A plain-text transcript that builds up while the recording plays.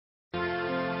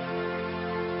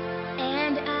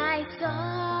I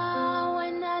saw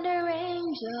another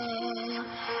angel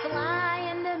fly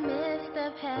in the midst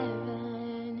of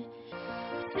heaven,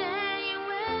 saying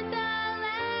with a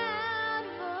loud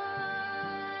voice.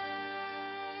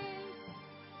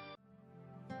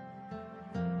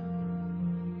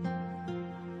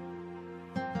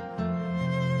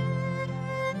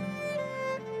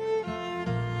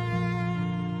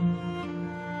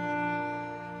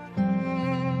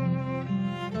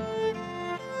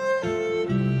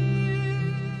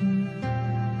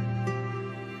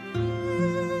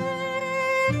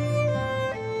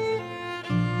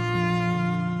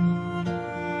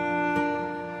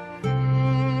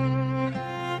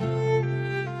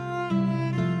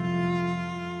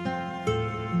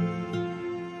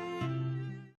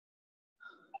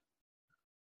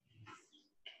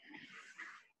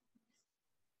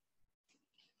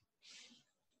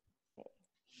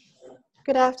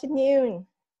 Good afternoon.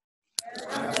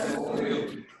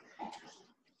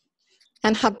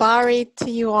 And habari to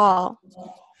you all.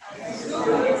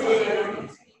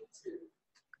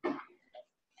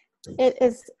 It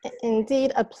is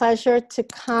indeed a pleasure to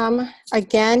come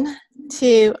again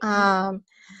to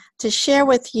share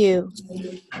with you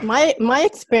my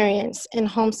experience in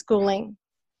homeschooling.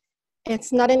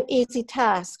 It's not an easy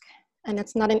task, and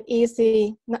it's not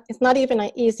even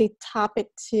an easy topic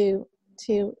to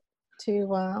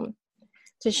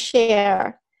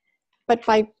share. But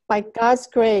by God's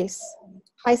grace,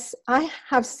 I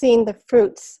have seen the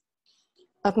fruits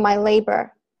of my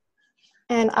labor,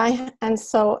 and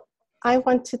so I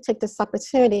want to take this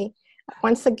opportunity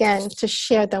once again to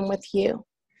share them with you.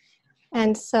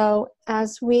 And so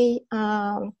as we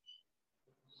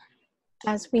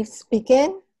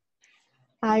begin,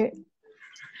 I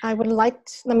would like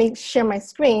to, let me share my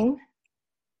screen.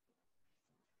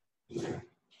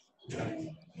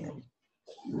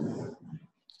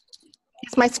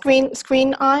 Is my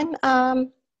screen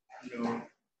on?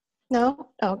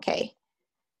 No? Okay.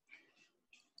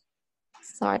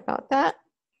 Sorry about that.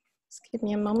 Just give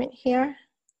me a moment here.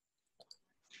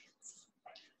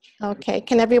 Okay,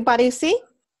 can everybody see?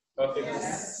 Okay.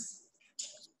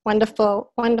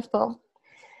 Wonderful, wonderful.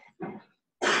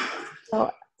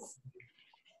 So,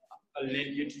 I'll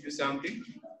need you to do something.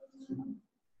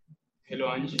 Hello,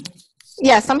 Angie.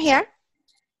 Yes, I'm here.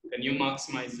 Can you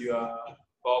maximize your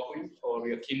PowerPoint or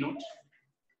your keynote?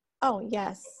 Oh,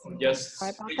 yes. Just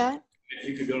sorry about that.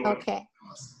 If you don't Okay.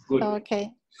 Good.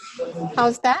 Okay.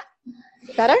 How's that?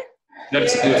 Better?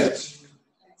 That's good.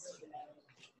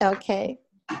 Okay.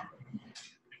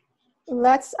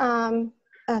 Let's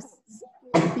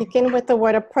begin with the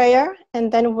word of prayer,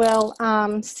 and then we'll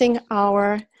sing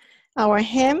our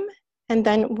hymn, and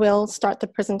then we'll start the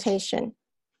presentation.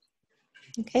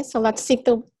 Okay, so let's seek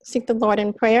the Lord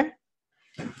in prayer.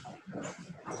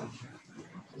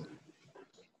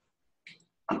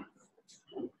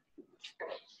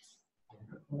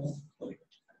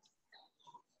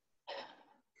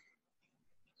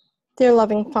 Dear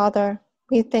loving Father,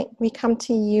 we come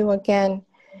to you again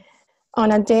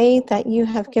on a day that you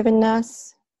have given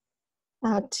us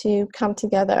to come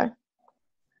together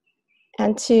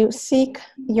and to seek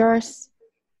your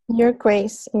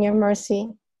grace and your mercy,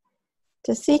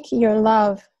 to seek your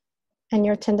love and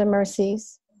your tender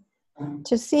mercies,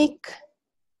 to seek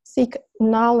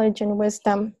knowledge and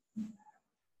wisdom.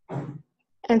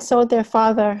 And so, dear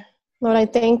Father, Lord, I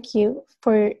thank you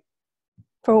for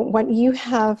what you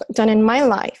have done in my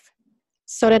life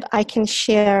so that I can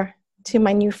share to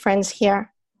my new friends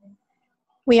here.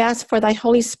 We ask for thy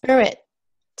Holy Spirit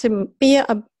to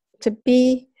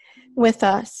be with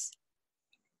us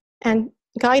and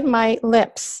guide my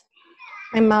lips,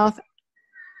 my mouth,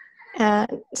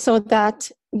 so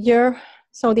that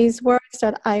these words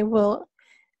that I will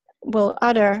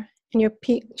utter and your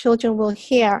children will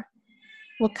hear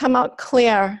will come out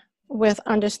clear with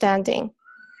understanding.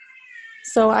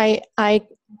 So I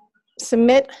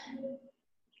submit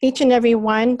each and every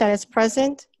one that is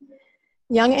present,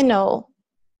 young and old,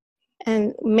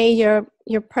 and may your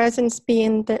presence be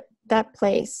in that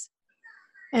place,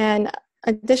 and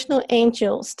additional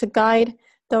angels to guide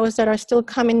those that are still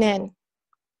coming in.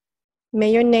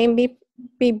 May your name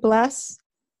be blessed.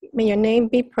 May your name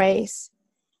be praised.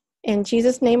 In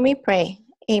Jesus' name we pray.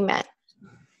 Amen.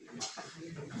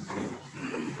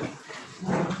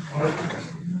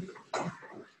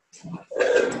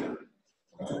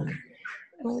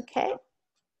 Okay.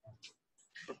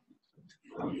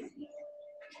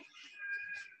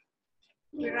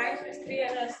 Your right is 3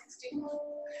 and 16.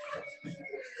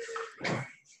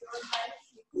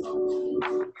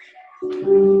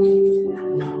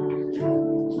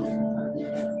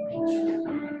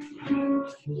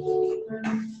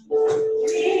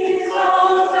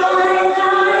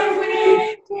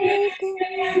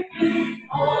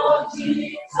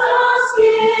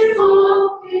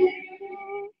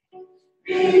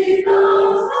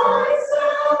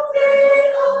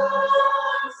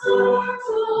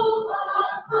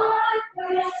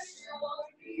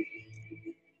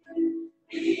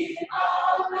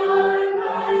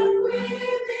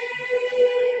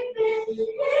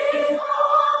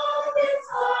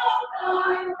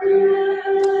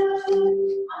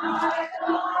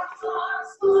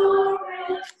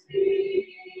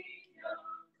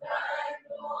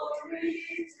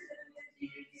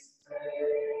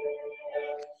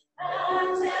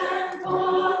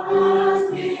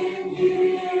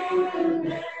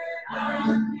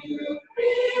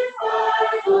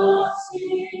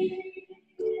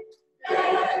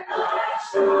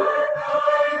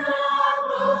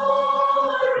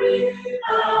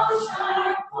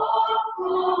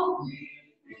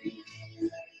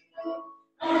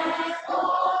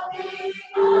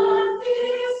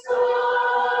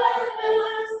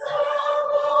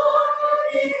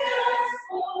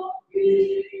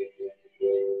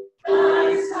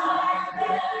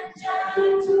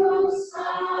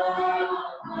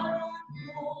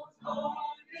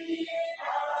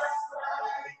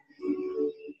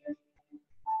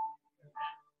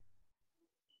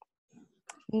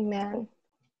 Amen.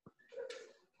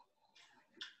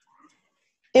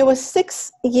 It was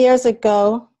 6 years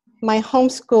ago, my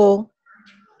homeschool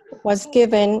was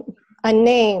given a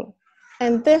name,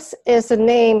 and this is the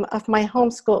name of my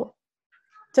homeschool.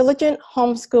 Diligent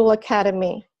Homeschool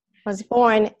Academy was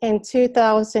born in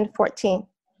 2014.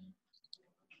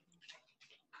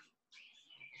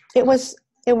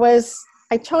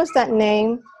 I chose that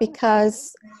name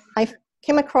because I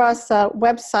came across a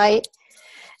website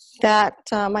that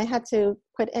I had to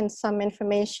put in some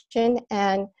information,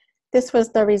 and this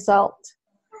was the result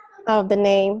of the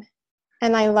name.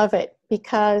 And I love it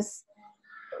because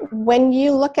when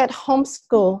you look at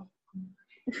homeschool,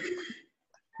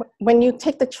 when you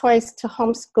take the choice to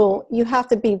homeschool, you have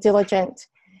to be diligent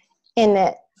in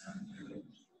it.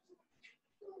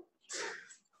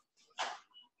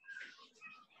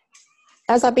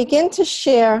 As I begin to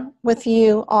share with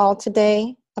you all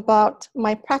today about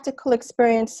my practical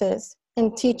experiences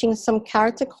in teaching some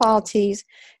character qualities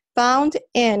found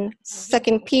in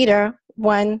 2 Peter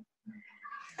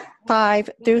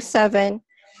 1:5-7,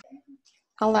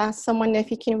 I'll ask someone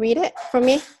if you can read it for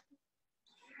me.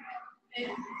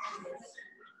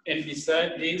 And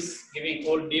beside this, giving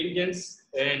all diligence,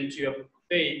 and to your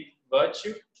faith,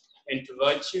 virtue, and to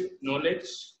virtue, knowledge,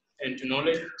 and to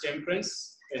knowledge,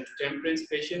 temperance, and to temperance,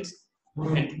 patience,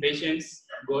 and to patience,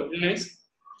 godliness,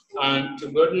 and to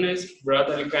godliness,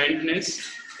 brotherly kindness,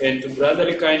 and to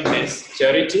brotherly kindness,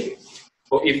 charity.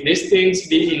 For if these things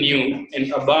be in you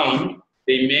and abound,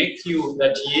 they make you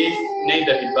that ye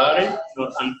neither be barren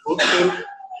nor unfruitful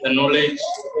the knowledge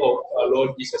of our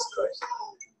Lord Jesus Christ.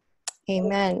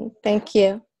 Amen. Thank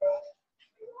you.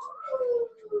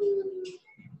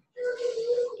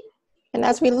 And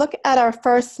as we look at our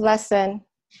first lesson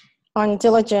on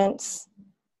diligence,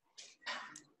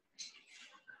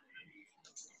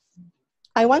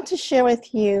 I want to share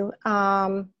with you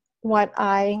what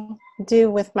I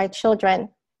do with my children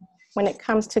when it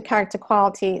comes to character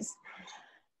qualities.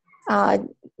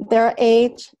 Their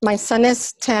age, my son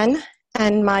is 10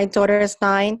 and my daughter is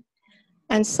 9.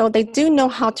 And so they do know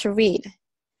how to read.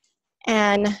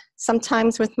 And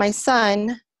sometimes with my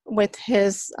son, with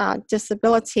his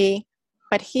disability,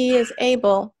 but he is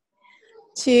able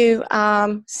to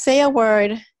say a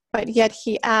word, but yet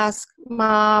he asks,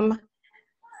 "Mom,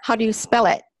 how do you spell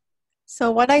it?" So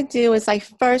what I do is I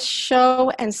first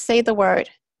show and say the word.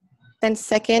 Then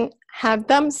second, have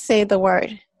them say the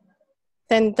word.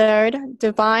 Then third,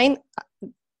 divine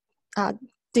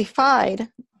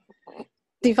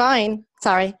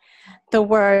the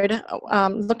word,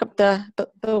 look up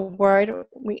the word.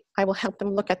 I will help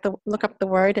them look up the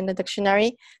word in the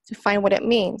dictionary to find what it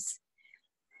means.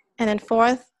 And then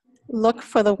fourth, look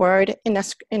for the word in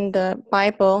the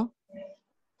Bible.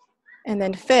 And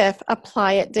then fifth,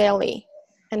 apply it daily.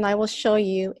 And I will show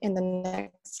you in the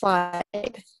next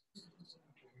slide.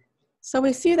 So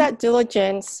we see that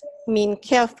diligence means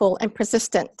careful and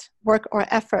persistent work or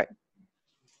effort.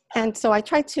 And so I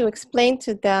try to explain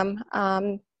to them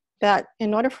that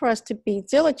in order for us to be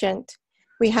diligent,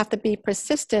 we have to be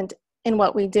persistent in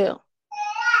what we do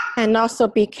and also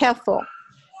be careful.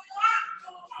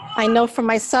 I know for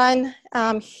my son,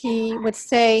 he would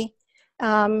say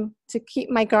to keep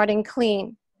my garden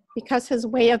clean. Because his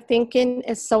way of thinking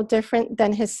is so different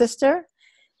than his sister,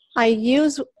 I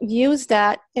use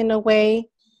that in a way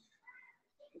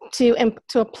to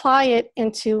apply it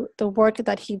into the work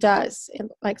that he does.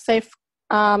 Like say,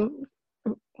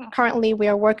 currently we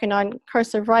are working on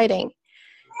cursive writing.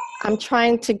 I'm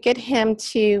trying to get him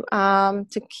to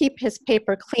keep his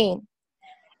paper clean.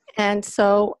 And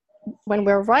so when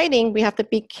we're writing, we have to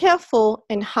be careful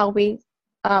in how we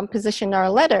position our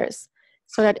letters,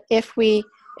 so that if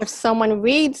someone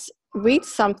reads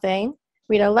something,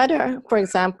 read a letter, for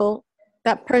example,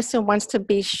 that person wants to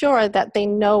be sure that they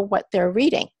know what they're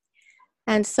reading.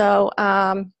 And so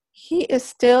he is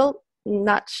still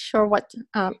not sure what,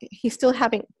 he still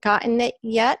haven't gotten it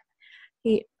yet.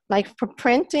 He, like for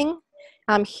printing,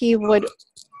 he would,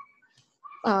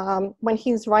 when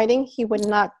he's writing, he would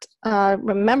not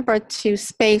remember to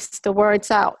space the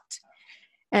words out.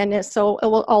 And so it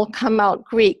will all come out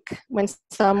Greek when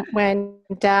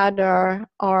Dad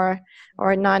or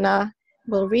Nana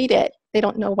will read it. They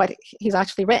don't know what he's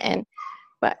actually written.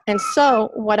 And so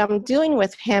what I'm doing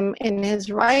with him in his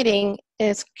writing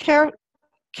is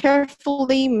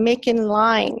carefully making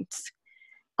lines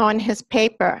on his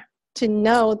paper to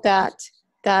know that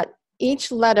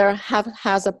each letter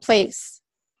has a place,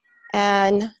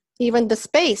 and even the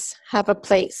space have a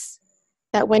place.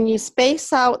 That when you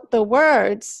space out the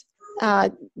words,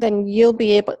 then you'll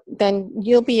be able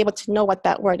to know what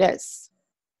that word is.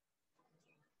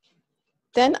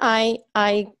 Then I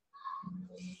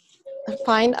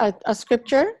find a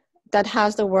scripture that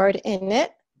has the word in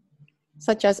it,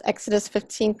 such as Exodus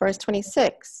 15, verse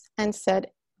 26, and said,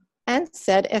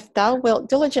 if thou wilt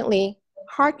diligently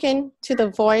hearken to the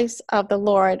voice of the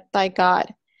Lord thy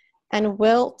God, and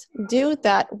wilt do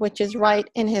that which is right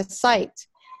in his sight,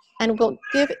 and wilt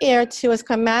give ear to his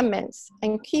commandments,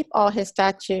 and keep all his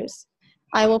statutes,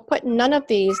 I will put none of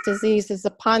these diseases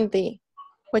upon thee,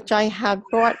 which I have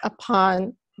brought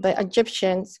upon the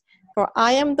Egyptians, for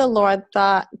I am the Lord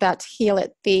that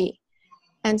healeth thee.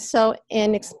 And so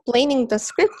in explaining the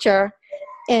scripture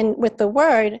with the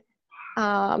word,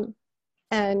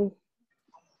 and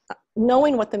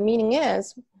knowing what the meaning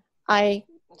is, I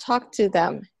talk to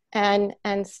them and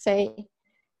say,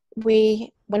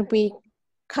 when we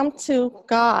come to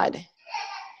God,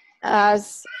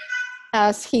 as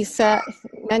he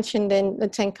mentioned in the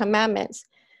Ten Commandments,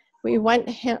 we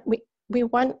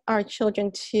want our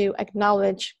children to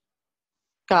acknowledge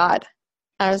God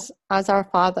as our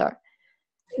Father,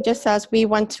 just as we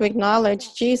want to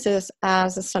acknowledge Jesus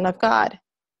as the Son of God.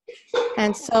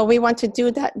 And so we want to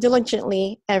do that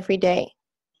diligently every day.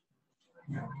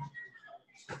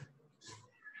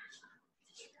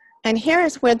 And here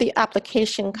is where the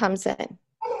application comes in.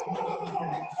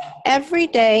 Every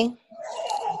day,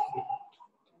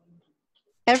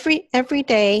 I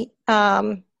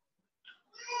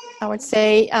would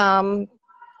say,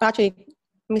 actually,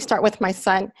 let me start with my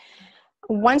son.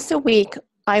 Once a week,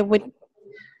 my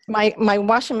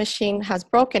washing machine has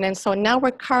broken, and so now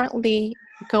we're currently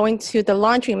going to the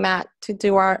laundromat to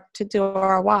do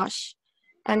our wash.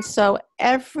 And so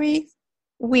every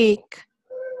week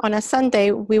on a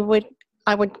Sunday,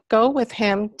 I would go with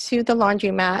him to the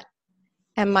laundromat,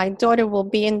 and my daughter will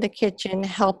be in the kitchen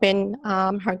helping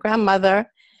her grandmother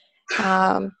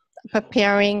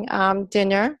preparing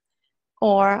dinner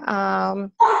or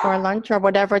lunch or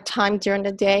whatever time during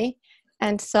the day.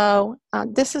 And so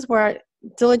this is where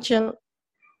diligent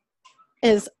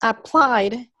is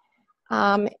applied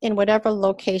in whatever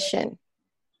location.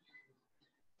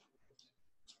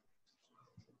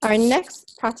 Our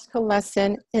next practical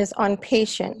lesson is on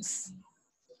patience.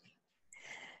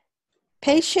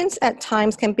 Patience at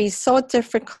times can be so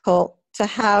difficult to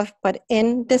have, but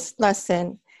in this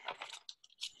lesson,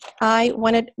 I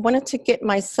wanted to get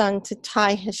my son to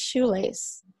tie his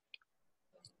shoelace.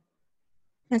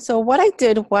 And so what I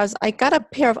did was I got a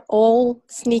pair of old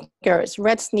sneakers,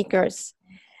 red sneakers.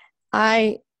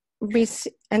 And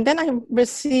then I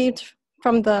received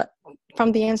from the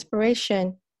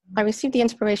inspiration, I received the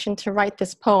inspiration to write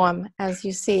this poem, as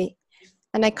you see.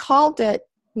 And I called it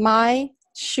My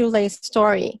Shoelace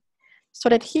Story, so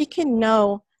that he can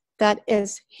know that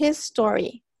is his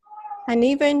story. And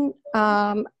even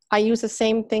I use the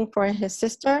same thing for his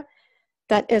sister,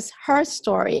 that is her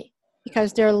story,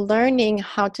 because they're learning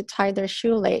how to tie their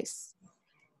shoelace.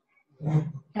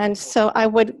 And so I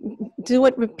would do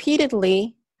it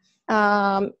repeatedly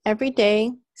every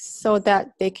day, so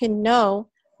that they can know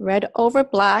red over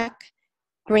black,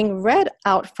 bring red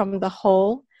out from the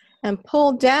hole, and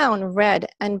pull down red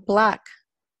and black.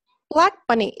 Black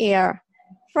bunny ear,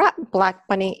 wrap black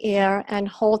bunny ear and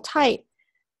hold tight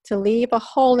to leave a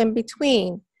hole in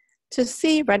between, to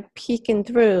see red peeking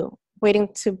through, waiting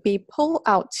to be pulled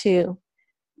out too.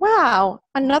 Wow,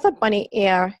 another bunny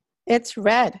ear, it's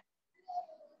red.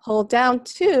 Hold down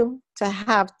two to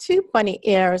have two bunny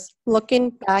ears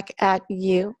looking back at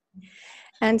you.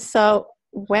 And so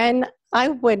when I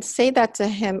would say that to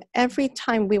him every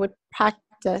time we would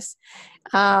practice.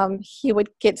 He would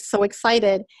get so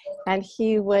excited, and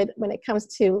he would, when it comes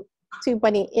to two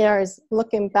bunny ears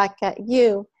looking back at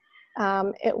you,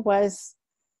 it was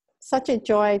such a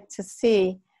joy to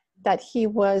see that he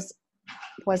was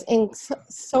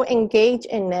so engaged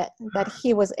in it that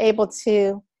he was able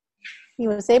to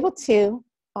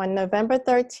on November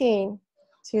 13,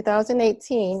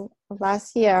 2018 of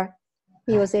last year,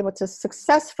 he was able to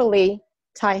successfully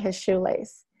tie his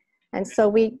shoelace. And so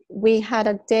we had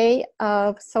a day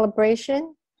of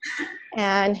celebration,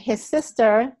 and his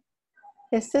sister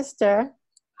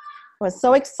was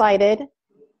so excited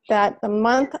that the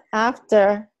month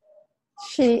after,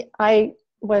 I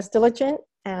was diligent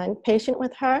and patient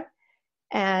with her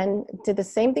and did the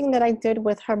same thing that I did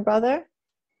with her brother,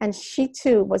 and she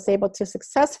too was able to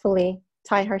successfully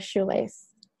tie her shoelace.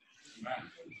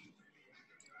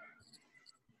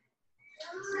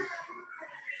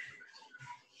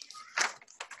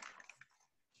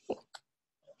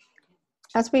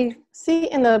 As we see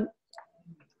in the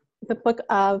book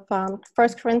of 1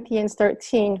 Corinthians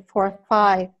 13,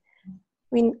 4-5,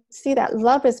 we see that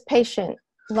love is patient,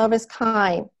 love is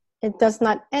kind, it does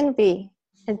not envy,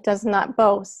 it does not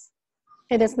boast,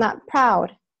 it is not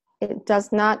proud, it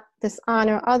does not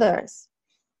dishonor others,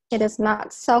 it is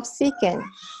not self-seeking,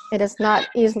 it is not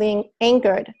easily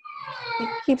angered, it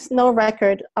keeps no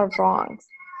record of wrongs.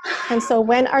 And so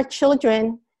when my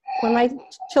children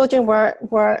were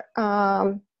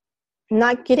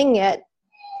not getting it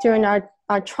during our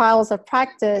trials of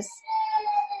practice,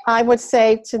 I would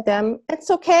say to them, it's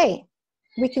okay.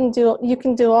 You can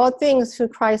do all things through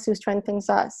Christ who strengthens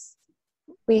us.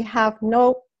 We're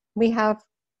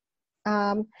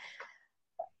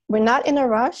not in a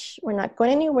rush. We're not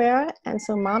going anywhere. And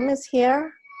so mom is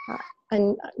here,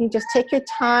 and you just take your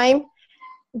time,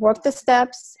 work the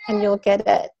steps, and you'll get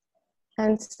it.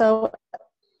 And so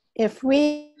if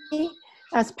we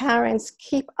as parents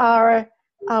keep our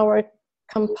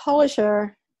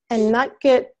composure and not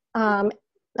get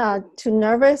too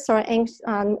nervous or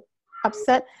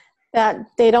upset that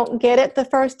they don't get it the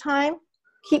first time,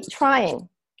 keep trying,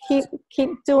 keep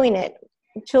doing it.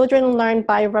 Children learn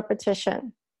by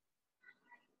repetition.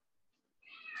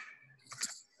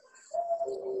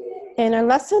 In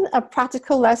a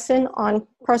practical lesson on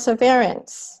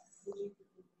perseverance,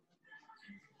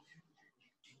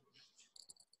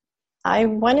 I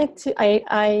mentioned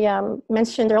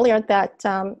earlier that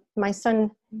my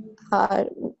son,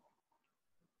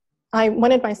 I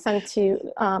wanted my son to,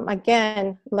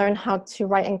 again, learn how to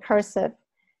write in cursive.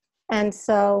 And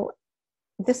so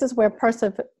this is where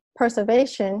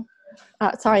perseverance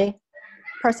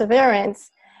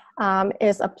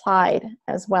is applied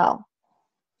as well.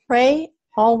 Praying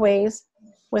always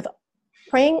with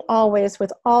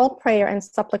all prayer and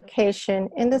supplication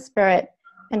in the Spirit,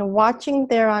 and watching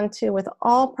thereunto with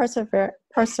all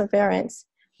perseverance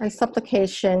and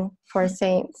supplication for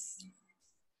saints.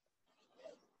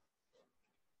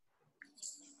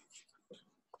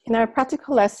 In our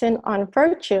practical lesson on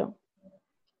virtue,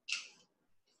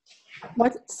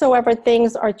 whatsoever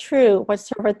things are true,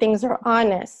 whatsoever things are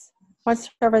honest,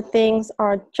 whatsoever things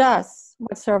are just,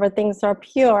 whatsoever things are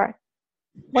pure,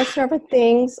 whatsoever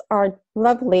things are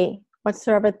lovely,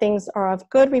 whatsoever things are of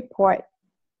good report,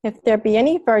 if there be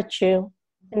any virtue,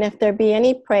 and if there be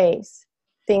any praise,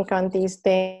 think on these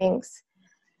things.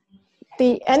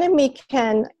 The enemy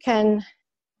can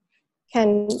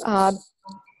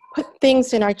put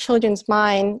things in our children's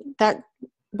mind that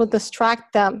will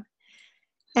distract them,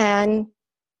 and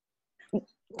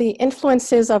the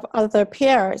influences of other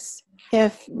peers,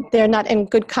 if they're not in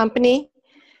good company,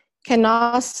 can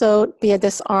also be a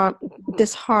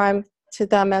disharm to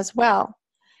them as well.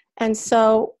 And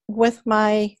so with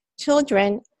my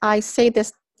children, I say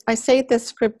this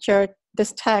scripture,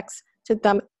 this text to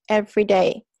them every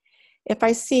day. If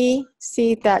I see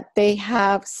that they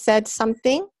have said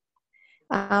something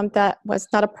that was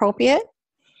not appropriate,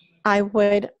 I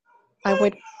would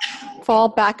fall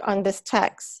back on this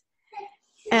text,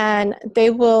 and they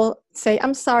will say,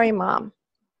 "I'm sorry, Mom,"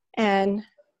 and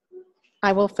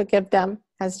I will forgive them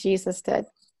as Jesus did.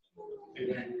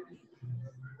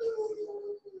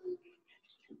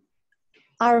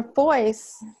 Our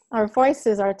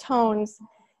voices, our tones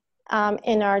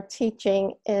in our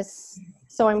teaching is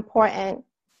so important.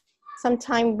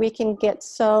 Sometimes we can get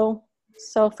so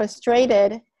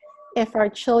frustrated if our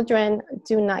children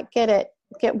do not get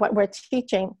what we're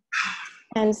teaching.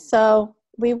 And so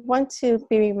we want to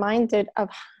be reminded of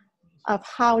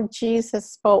how Jesus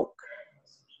spoke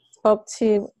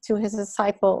to his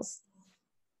disciples.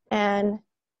 And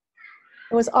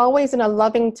It was always in a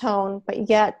loving tone, but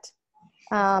yet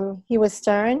he was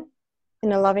stern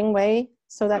in a loving way,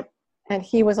 so that, and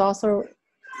he was also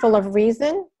full of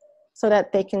reason so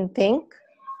that they can think.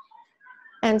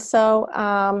 And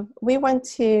so we want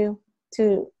to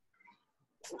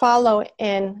follow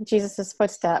in Jesus's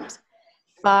footsteps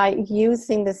by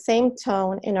using the same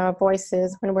tone in our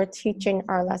voices when we're teaching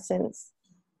our lessons.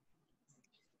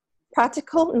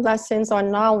 Practical lessons on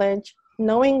knowledge,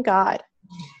 knowing God.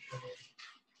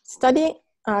 Studying,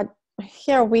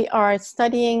 here we are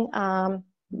studying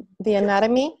the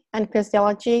anatomy and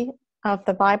physiology of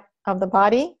the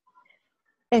body.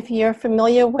 If you're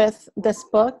familiar with this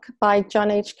book by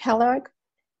John H. Kellogg,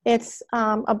 it's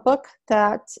a book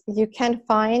that you can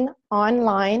find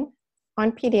online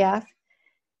on PDF.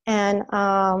 And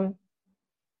I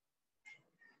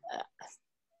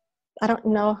don't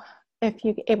know if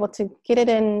you're able to get it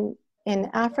in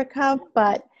Africa,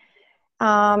 but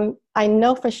I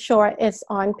know for sure it's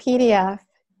on PDF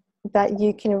that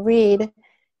you can read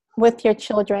with your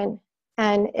children.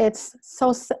 And it's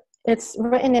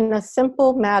written in a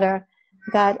simple manner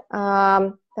that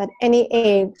that any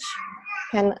age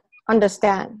can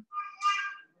understand.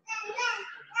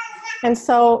 And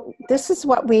so this is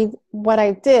what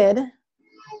I did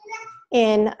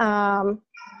in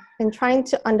trying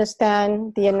to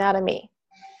understand the anatomy.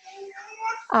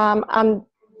 I'm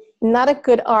not a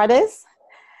good artist,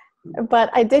 but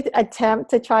I did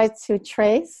attempt to try to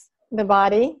trace the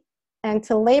body and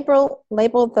to label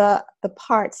the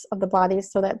parts of the body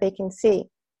so that they can see.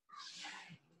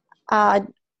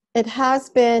 It has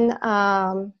been,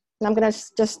 and I'm going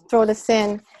to just throw this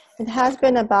in, it has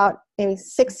been about maybe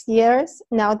 6 years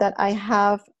now that I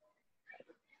have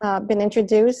been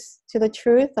introduced to the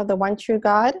truth of the one true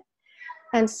God.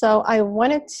 And so I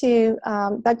wanted to,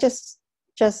 that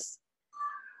just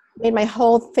made my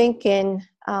whole thinking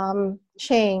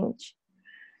change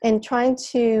in trying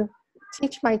to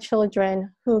teach my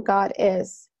children who God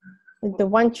is, the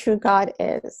one true God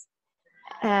is.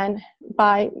 And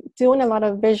by doing a lot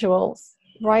of visuals,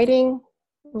 writing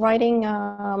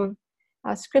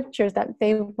scriptures that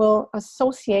they will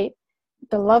associate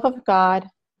the love of God.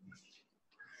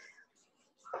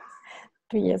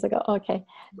 3 years ago, okay.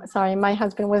 Sorry, my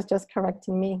husband was just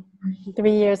correcting me.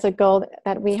 3 years ago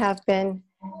that we have been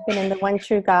in the one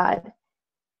true God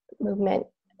movement.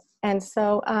 And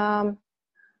so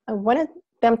I wanted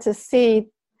them to see,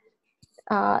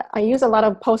 I use a lot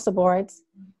of poster boards.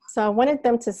 So I wanted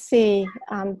them to see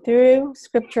through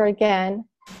scripture again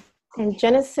in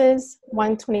Genesis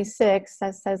 1:26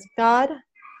 that says, God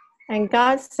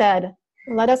said,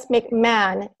 let us make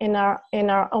man in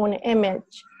our own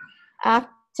image,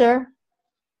 after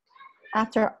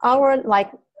our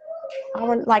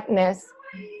likeness.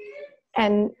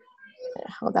 And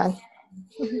hold on,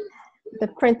 the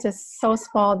print is so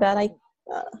small that I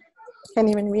can't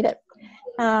even read it.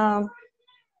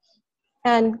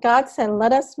 And God said,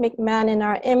 let us make man in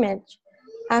our image,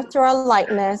 after our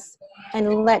likeness,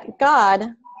 and let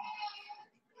God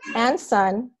and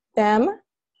Son, them,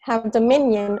 have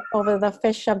dominion over the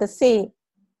fish of the sea,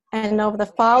 and over the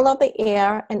fowl of the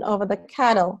air, and over the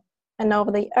cattle, and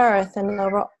over the earth, and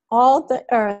over all the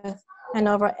earth, and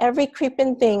over every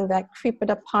creeping thing that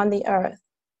creepeth upon the earth.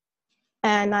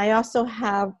 And I also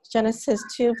have Genesis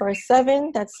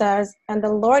 2:7 that says, and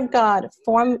the Lord God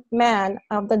formed man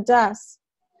of the dust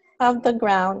of the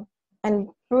ground, and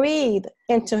breathed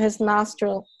into his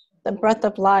nostril the breath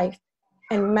of life,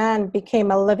 and man became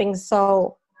a living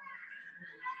soul.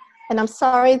 And I'm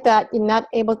sorry that you're not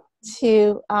able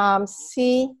to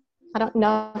see, I don't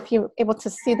know if you're able to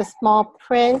see the small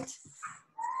print,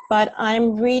 but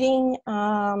I'm reading,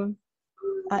 I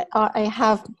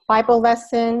have Bible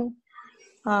lesson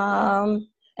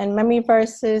and memory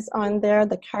verses on there,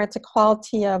 the character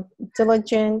quality of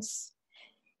diligence.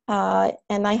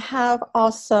 And I have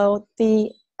also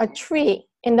a tree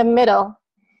in the middle.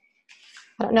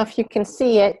 I don't know if you can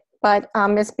see it, but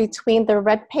it's between the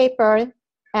red paper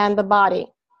and the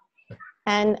body.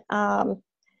 And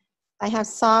I have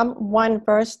Psalm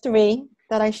 1:3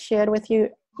 that I shared with you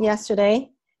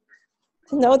yesterday.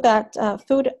 To know that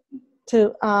food,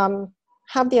 to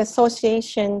have the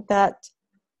association that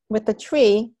with the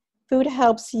tree, food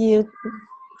helps you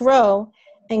grow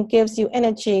and gives you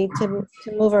energy to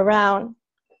move around.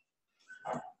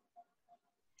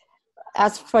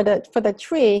 As for the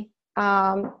tree,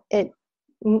 it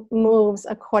moves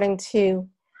according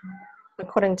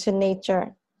to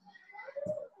nature.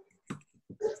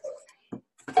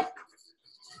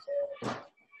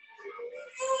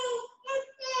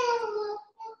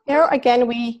 Here again,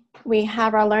 we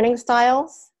have our learning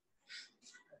styles.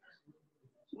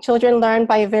 children learn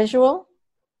by visual,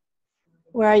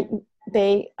 where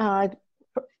they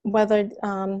whether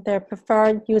they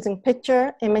prefer using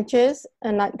picture images,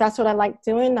 and that's what I like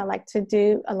doing. I like to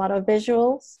do a lot of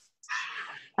visuals.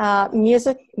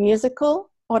 Musical,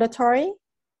 auditory.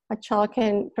 A child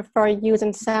can prefer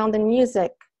using sound and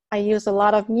music. I use a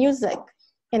lot of music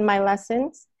in my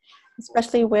lessons,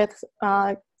 especially with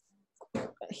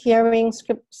hearing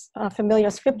familiar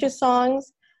scripture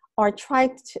songs, or try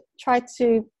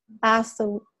to ask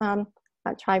the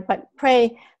not try but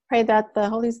pray that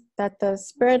the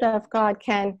Spirit of God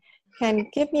can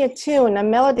give me a tune, a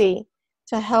melody,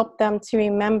 to help them to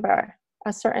remember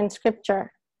a certain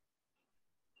scripture.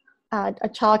 A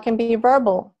child can be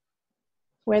verbal,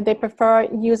 where they prefer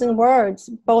using words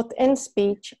both in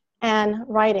speech and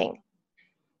writing.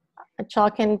 A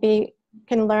child can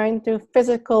learn through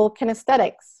physical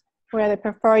kinesthetics, where they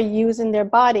prefer using their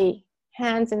body,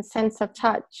 hands, and sense of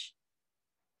touch.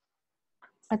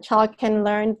 A child can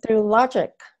learn through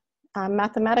logic,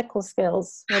 mathematical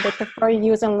skills, where they prefer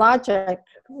using logic,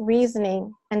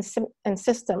 reasoning, and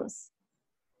systems.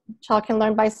 A child can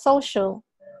learn by social.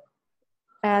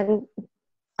 And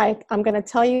I'm going to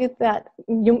tell you that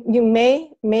you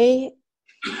may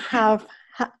have,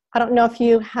 I don't know if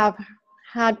you have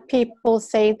had people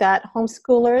say that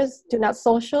homeschoolers do not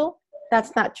social.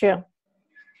 That's not true.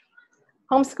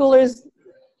 Homeschoolers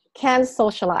can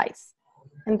socialize,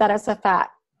 and that is a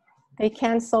fact. They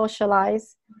can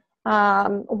socialize.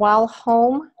 While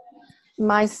home,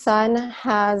 my son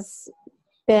has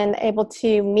been able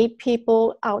to meet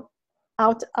people out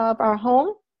of our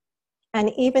home,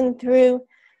 and even through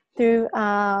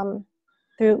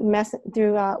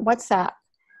WhatsApp.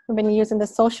 We've been using the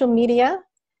social media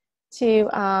to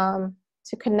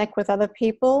connect with other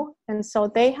people, and so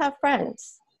they have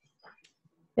friends.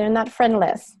 They're not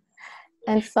friendless.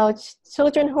 And so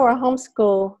children who are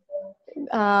homeschooled,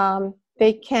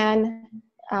 they can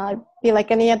be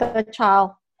like any other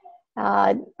child,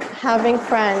 having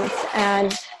friends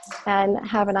and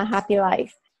having a happy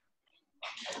life.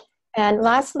 And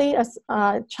lastly,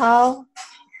 a child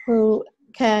who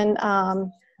can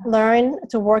learn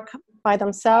to work by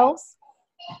themselves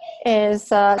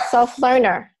is a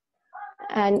self-learner.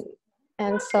 And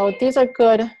so these are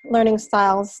good learning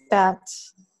styles that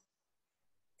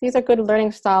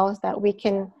we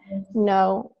can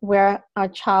know where our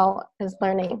child is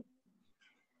learning.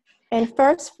 In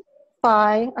 1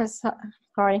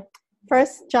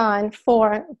 John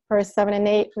 4, verse 7 and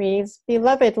 8 reads,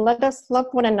 "Beloved, let us love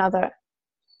one another.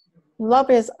 Love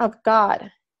is of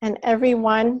God, and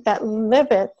everyone that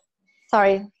loveth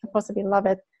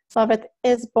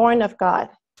is born of God,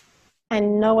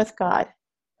 and knoweth God.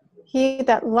 He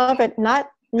that loveth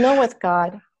not knoweth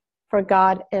God, for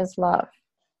God is love."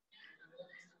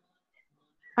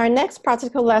 Our next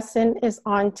practical lesson is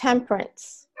on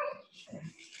temperance.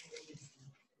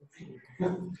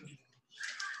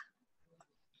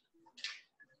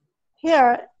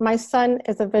 Here, my son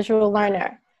is a visual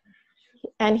learner,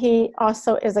 and he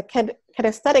also is a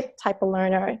kinesthetic type of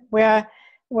learner, where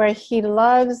he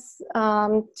loves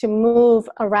to move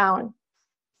around.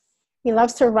 He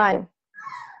loves to run.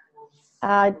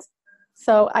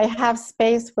 So I have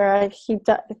space where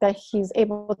he's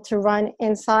able to run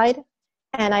inside,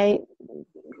 and I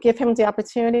give him the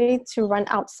opportunity to run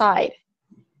outside.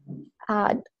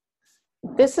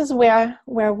 This is where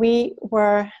we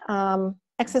were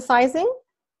exercising.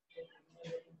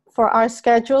 For our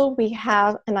schedule,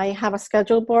 I have a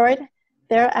schedule board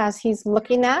there as he's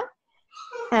looking at.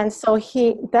 And so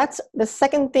that's the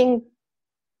second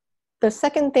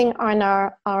thing on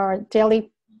our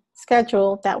daily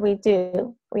schedule that we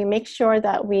do. We make sure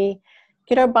that we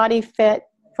get our body fit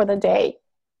for the day.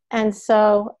 And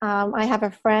so I have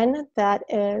a friend that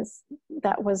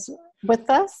was with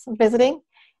us visiting,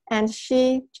 and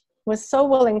she was so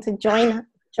willing to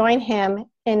join him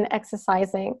in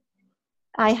exercising.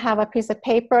 I have a piece of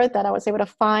paper that I was able to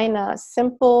find a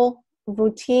simple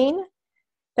routine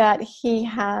that he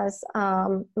has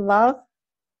loved.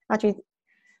 Actually,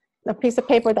 a piece of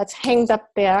paper that's hanged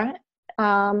up there.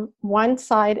 One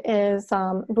side is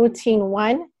routine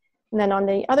 1, and then on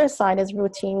the other side is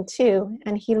routine 2.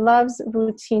 And he loves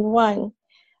routine 1,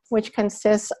 which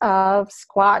consists of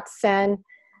squats and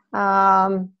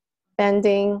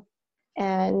bending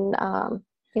and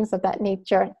things of that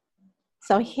nature.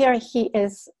 So here he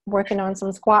is working on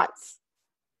some squats.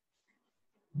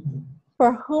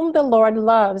 For whom the Lord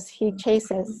loves, he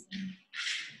chases.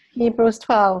 Hebrews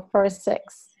 12, verse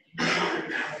 6.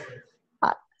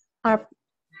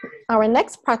 Our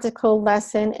next practical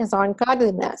lesson is on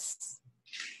godliness.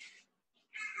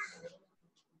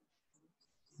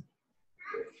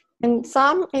 In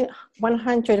Psalm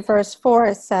 100, verse 4,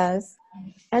 it says,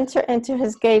 enter into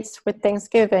his gates with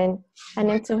thanksgiving and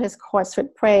into his courts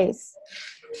with praise.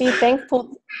 Be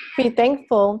thankful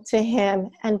to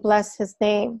him and bless his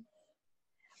name.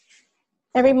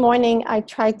 Every morning I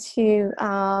try to,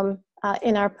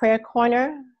 in our prayer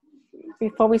corner,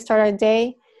 before we start our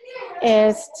day,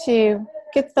 is to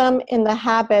get them in the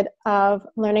habit of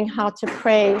learning how to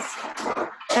praise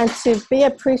and to be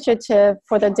appreciative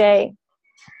for the day.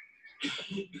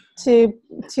 To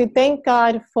thank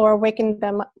God for waking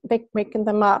them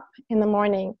up in the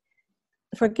morning,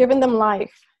 for giving them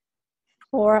life.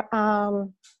 Or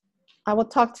I will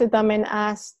talk to them and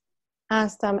ask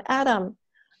them, Adam,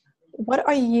 what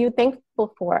are you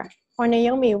thankful for? Or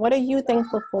Naomi, what are you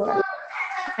thankful for?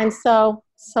 And so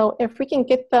if we can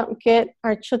get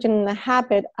our children in the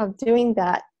habit of doing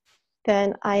that,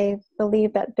 then I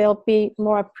believe that they'll be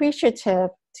more appreciative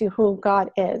to who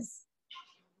God is.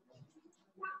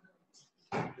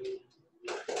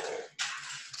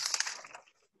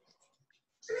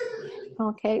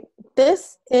 Okay,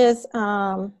 this is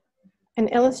an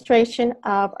illustration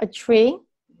of a tree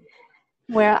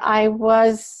where a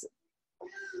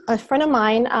friend of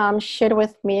mine shared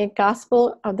with me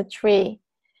Gospel of the Tree.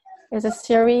 It's a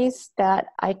series that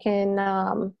I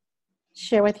can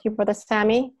share with you, Brother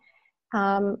Sammy,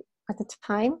 at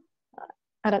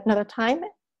another time.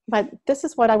 But this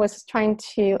is what I was trying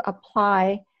to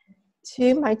apply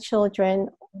to my children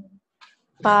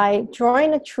by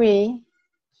drawing a tree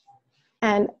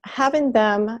and having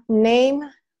them name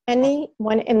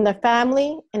anyone in the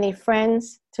family, any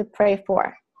friends to pray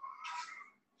for.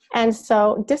 And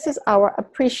so this is our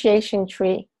appreciation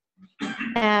tree.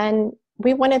 And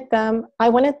I wanted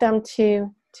them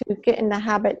to get in the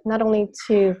habit not only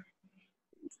to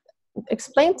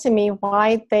explain to me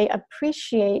why they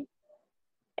appreciate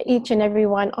each and every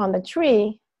one on the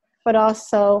tree, but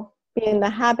also be in the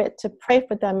habit to pray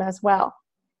for them as well.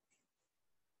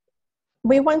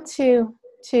 We want to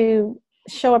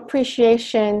show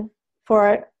appreciation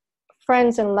for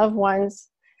friends and loved ones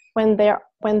when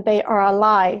they are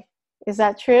alive. Is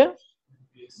that true?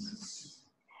 Yes.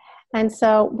 And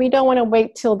so we don't want to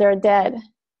wait till they're dead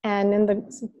and in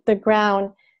the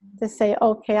ground to say,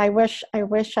 okay, I wish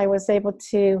I was able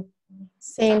to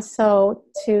say so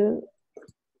to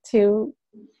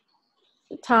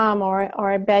Tom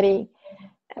or Betty.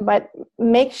 But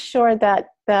make sure that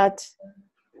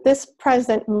this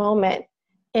present moment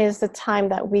is the time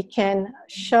that we can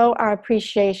show our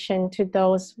appreciation to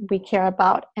those we care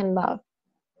about and love.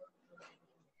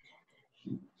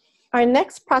 Our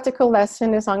next practical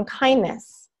lesson is on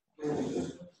kindness.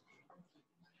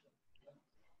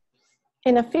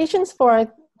 In Ephesians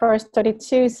 4, verse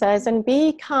 32 says, and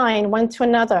be kind one to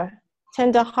another,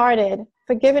 tender-hearted,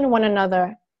 forgiving one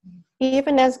another,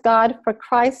 even as God, for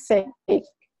Christ's sake,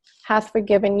 hath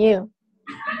forgiven you.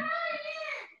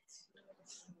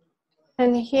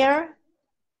 And here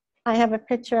I have a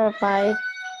picture of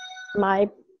my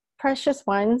precious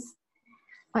ones,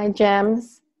 my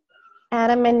gems,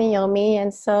 Adam and Naomi.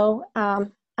 And so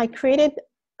I created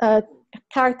a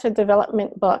character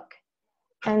development book.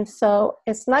 And so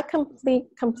it's not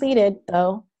completed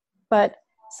though, but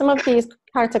some of these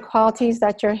character qualities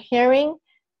that you're hearing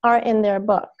are in their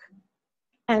book.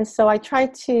 And so I try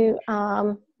to,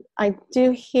 I do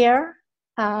hear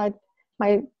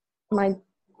my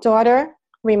daughter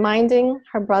reminding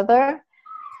her brother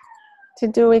to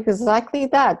do exactly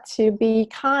that, to be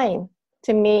kind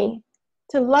to me,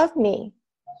 to love me,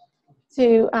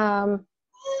 to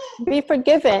be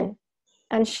forgiven.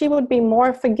 And she would be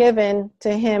more forgiven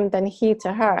to him than he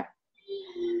to her.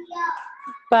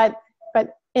 But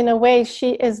in a way,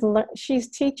 she's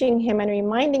teaching him and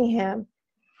reminding him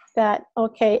that,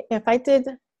 okay, if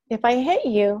I hit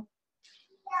you,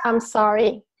 I'm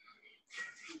sorry.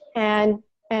 And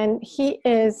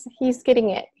he's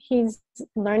getting it. He's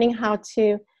learning how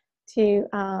to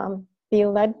be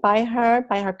led by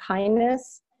her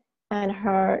kindness and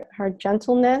her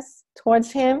gentleness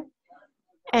towards him.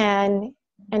 And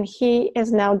he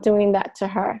is now doing that to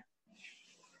her.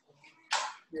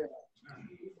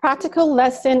 Practical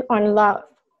lesson on love.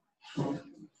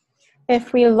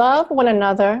 If we love one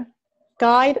another,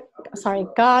 God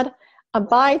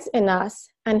abides in us,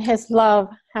 and his love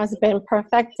has been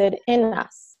perfected in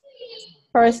us.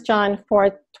 1 John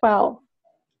 4:12.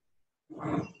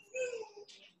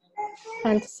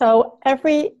 And so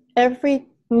every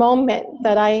moment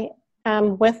that I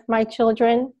am with my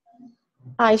children,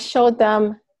 I show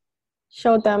them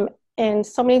in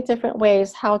so many different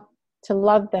ways how to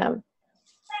love them.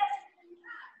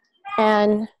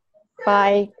 And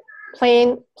by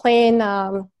playing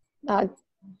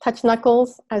touch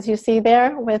knuckles, as you see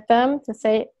there, with them to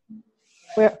say,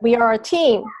 we are a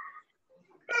team.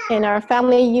 In our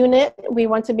family unit, we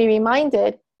want to be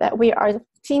reminded that we are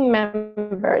team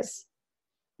members.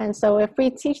 And so if we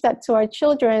teach that to our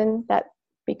children, that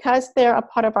because they're a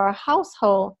part of our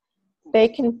household, they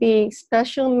can be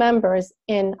special members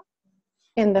in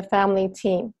the family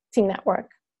team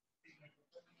network.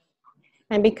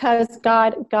 And because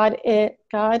God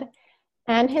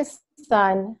and his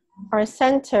Son are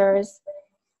centers,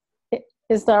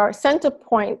 is our center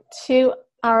point to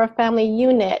our family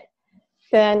unit,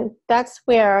 then that's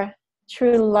where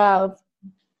true love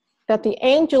that the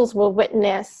angels will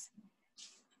witness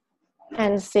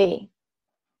and see.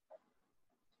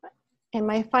 In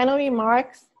my final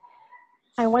remarks,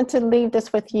 I want to leave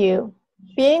this with you.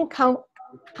 Being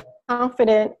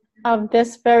confident of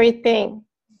this very thing,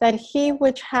 that he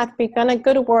which hath begun a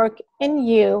good work in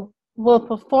you will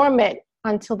perform it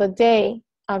until the day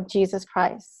of Jesus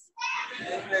Christ.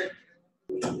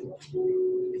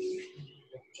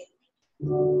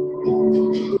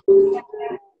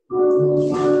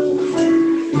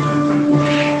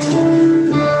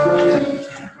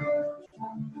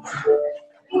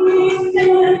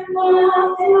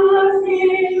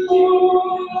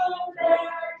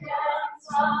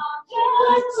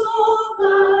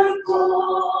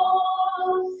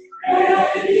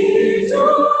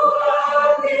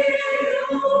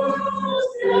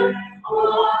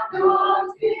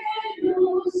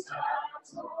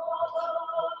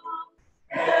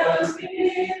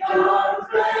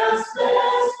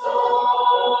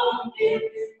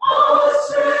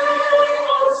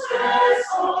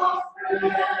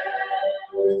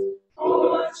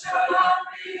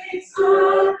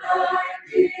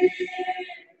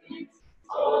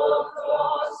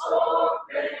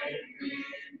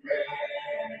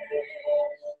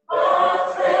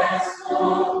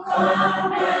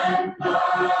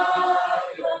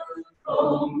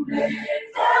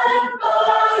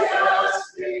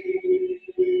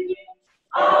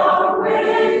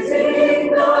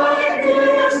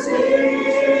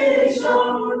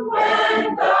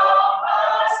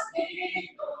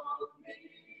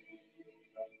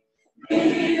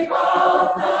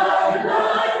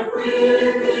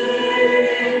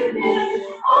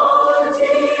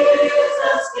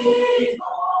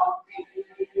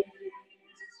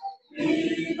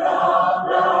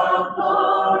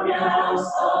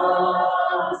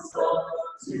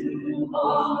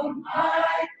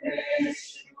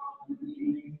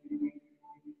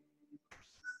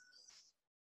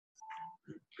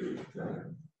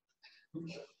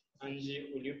 Angie,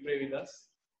 will you pray with us?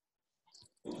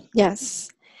 Yes.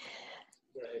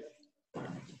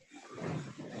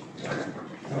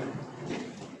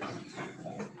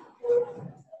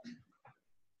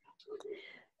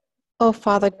 Oh,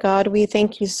 Father God, we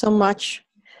thank you so much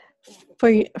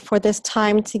for this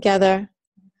time together.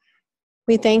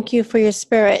 We thank you for your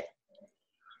Spirit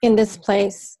in this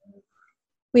place.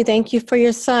 We thank you for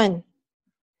your Son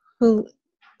who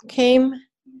came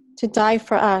to die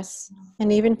for us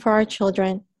and even for our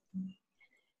children.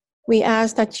 We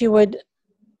ask that you would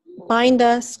bind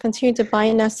us, continue to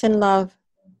bind us in love,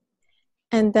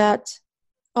 and that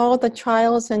all the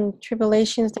trials and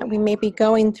tribulations that we may be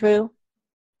going through,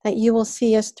 that you will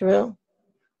see us through.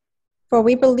 For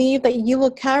we believe that you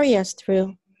will carry us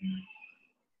through.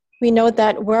 We know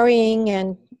that worrying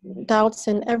and doubts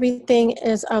and everything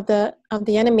is of the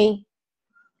enemy.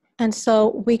 And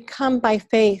so we come by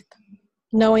faith,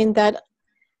 knowing that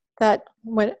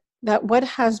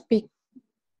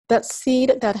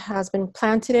seed that has been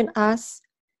planted in us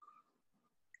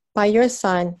by your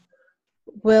Son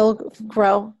will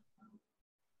grow.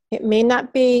 It may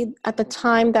not be at the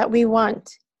time that we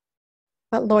want,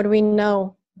 but Lord, we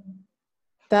know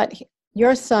that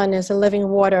your Son is a living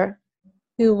water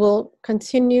who will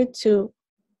continue to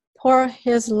pour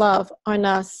his love on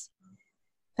us,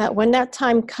 that when that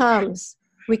time comes,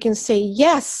 we can say,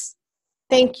 yes,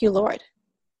 thank you, Lord.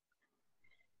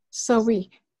 So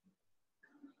we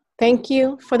thank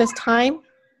you for this time.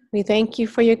 We thank you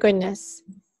for your goodness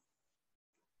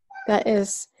that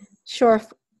is sure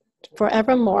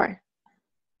forevermore.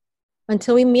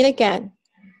 Until we meet again,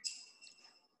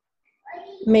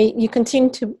 may you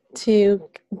continue to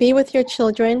be with your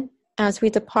children as we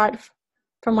depart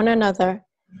from one another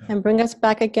and bring us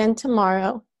back again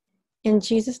tomorrow. In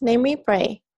Jesus' name we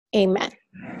pray. Amen.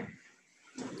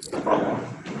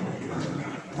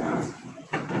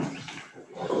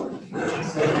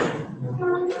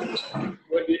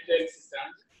 What do you tell Sister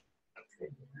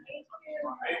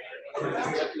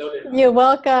Angie? You're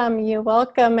welcome. You're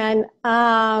welcome. And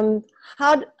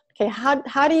Okay,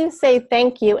 how do you say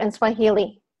thank you in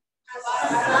Swahili?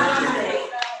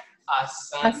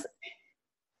 Asante.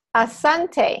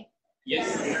 Asante. Yes.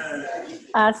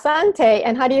 Asante.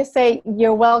 And how do you say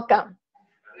you're welcome?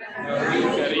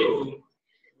 Karibu.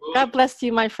 Good. God bless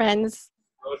you, my friends.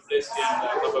 God bless you and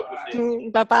have a good day.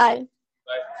 Bye-bye.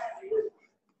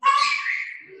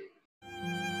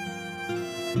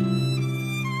 Bye.